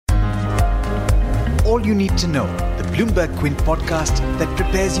all you need to know, the Bloomberg Quint podcast that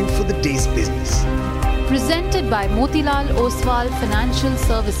prepares you for the day's business. Presented by Motilal Oswal Financial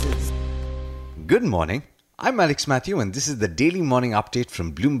Services. Good morning. I'm Alex Matthew and this is the daily morning update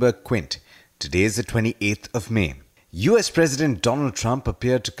from Bloomberg Quint. Today is the 28th of May. US President Donald Trump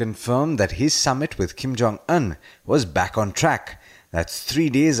appeared to confirm that his summit with Kim Jong-un was back on track. That's 3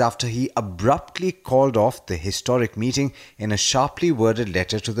 days after he abruptly called off the historic meeting in a sharply worded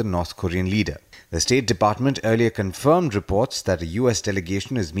letter to the North Korean leader. The State Department earlier confirmed reports that a US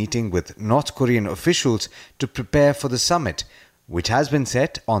delegation is meeting with North Korean officials to prepare for the summit, which has been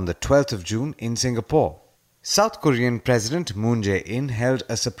set on the 12th of June in Singapore. South Korean President Moon Jae-in held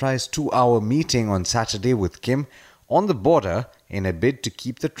a surprise 2-hour meeting on Saturday with Kim on the border in a bid to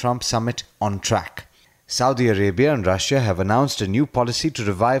keep the Trump summit on track. Saudi Arabia and Russia have announced a new policy to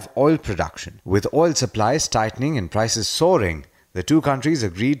revive oil production. With oil supplies tightening and prices soaring, the two countries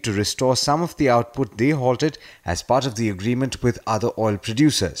agreed to restore some of the output they halted as part of the agreement with other oil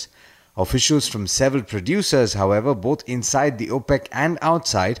producers. Officials from several producers, however, both inside the OPEC and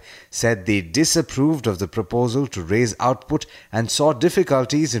outside, said they disapproved of the proposal to raise output and saw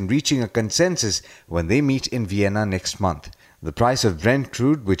difficulties in reaching a consensus when they meet in Vienna next month. The price of Brent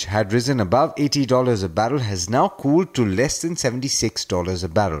crude, which had risen above $80 a barrel, has now cooled to less than $76 a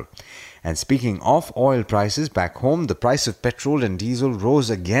barrel. And speaking of oil prices, back home, the price of petrol and diesel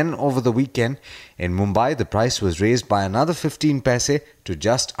rose again over the weekend. In Mumbai, the price was raised by another 15 paise to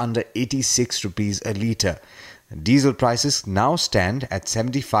just under 86 rupees a litre. Diesel prices now stand at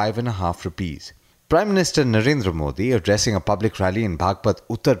 75.5 rupees. Prime Minister Narendra Modi, addressing a public rally in Bagpat,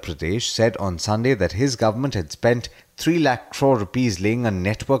 Uttar Pradesh, said on Sunday that his government had spent 3 lakh crore rupees laying a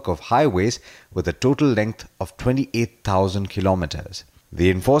network of highways with a total length of 28,000 kilometers. The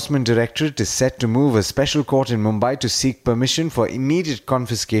Enforcement Directorate is set to move a special court in Mumbai to seek permission for immediate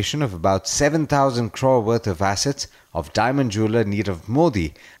confiscation of about 7,000 crore worth of assets of diamond jeweller Nirav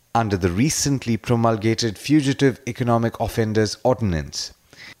Modi under the recently promulgated Fugitive Economic Offenders Ordinance.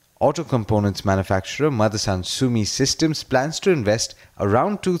 Auto components manufacturer Motherson Sumi Systems plans to invest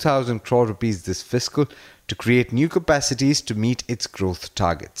around 2,000 crore rupees this fiscal to create new capacities to meet its growth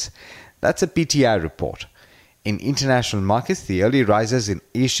targets. That's a PTI report. In international markets, the early risers in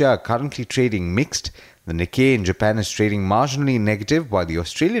Asia are currently trading mixed. The Nikkei in Japan is trading marginally negative, while the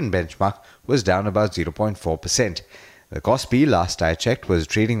Australian benchmark was down about 0.4%. The Kospi, last I checked, was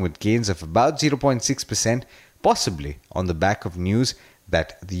trading with gains of about 0.6%, possibly on the back of news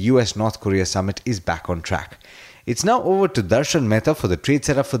that the US-North Korea summit is back on track. It's now over to Darshan Mehta for the trade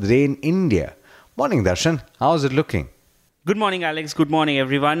setup for the day in India. Morning, Darshan. How's it looking? Good morning, Alex. Good morning,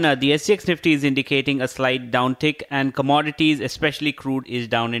 everyone. The SGX Nifty is indicating a slight downtick and commodities, especially crude, is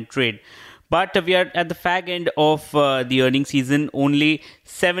down in trade. But we are at the fag end of the earnings season. Only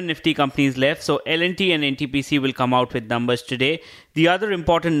 7 Nifty companies left. So L&T and NTPC will come out with numbers today. The other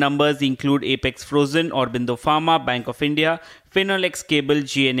important numbers include Apex Frozen, Aurobindo Pharma, Bank of India, Finolex Cable,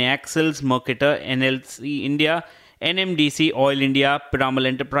 GNA Axles, Mercator, NLC India, NMDC, Oil India, Piramal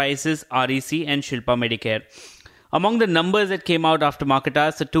Enterprises, REC and Shilpa Medicare. Among the numbers that came out after market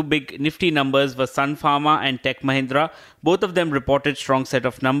hours, the 2 big Nifty numbers were Sun Pharma and Tech Mahindra. Both of them reported strong set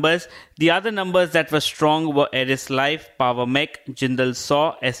of numbers. The other numbers that were strong were Eris Life, Power Mech, Jindal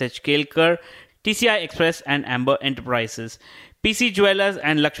Saw, SH Kelkar, TCI Express and Amber Enterprises. PC Jewelers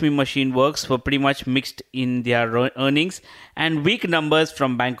and Lakshmi Machine Works were pretty much mixed in their earnings, and weak numbers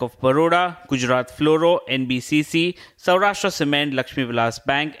from Bank of Baroda, Gujarat Fluoro, NBCC, Saurashtra Cement, Lakshmi Vilas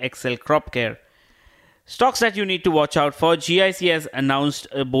Bank, Excel Crop Care. Stocks that you need to watch out for: GIC has announced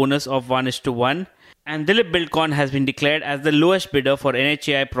a bonus of 1:1, and Dilip Buildcon has been declared as the lowest bidder for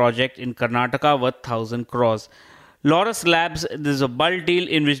NHAI project in Karnataka worth 1,000 crores. Laurus Labs, this is a bulk deal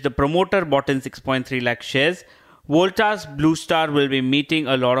in which the promoter bought in 6.3 lakh shares. Voltas Blue Star will be meeting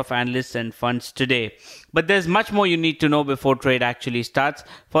a lot of analysts and funds today. But there's much more you need to know before trade actually starts.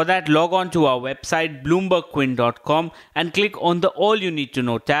 For that, log on to our website bloombergquint.com and click on the All You Need to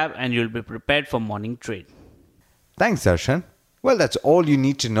Know tab and you'll be prepared for morning trade. Thanks, Darshan. Well, that's all you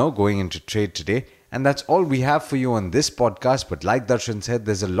need to know going into trade today. And that's all we have for you on this podcast. But like Darshan said,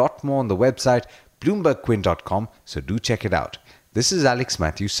 there's a lot more on the website bloombergquint.com. So do check it out. This is Alex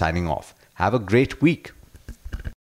Matthews signing off. Have a great week.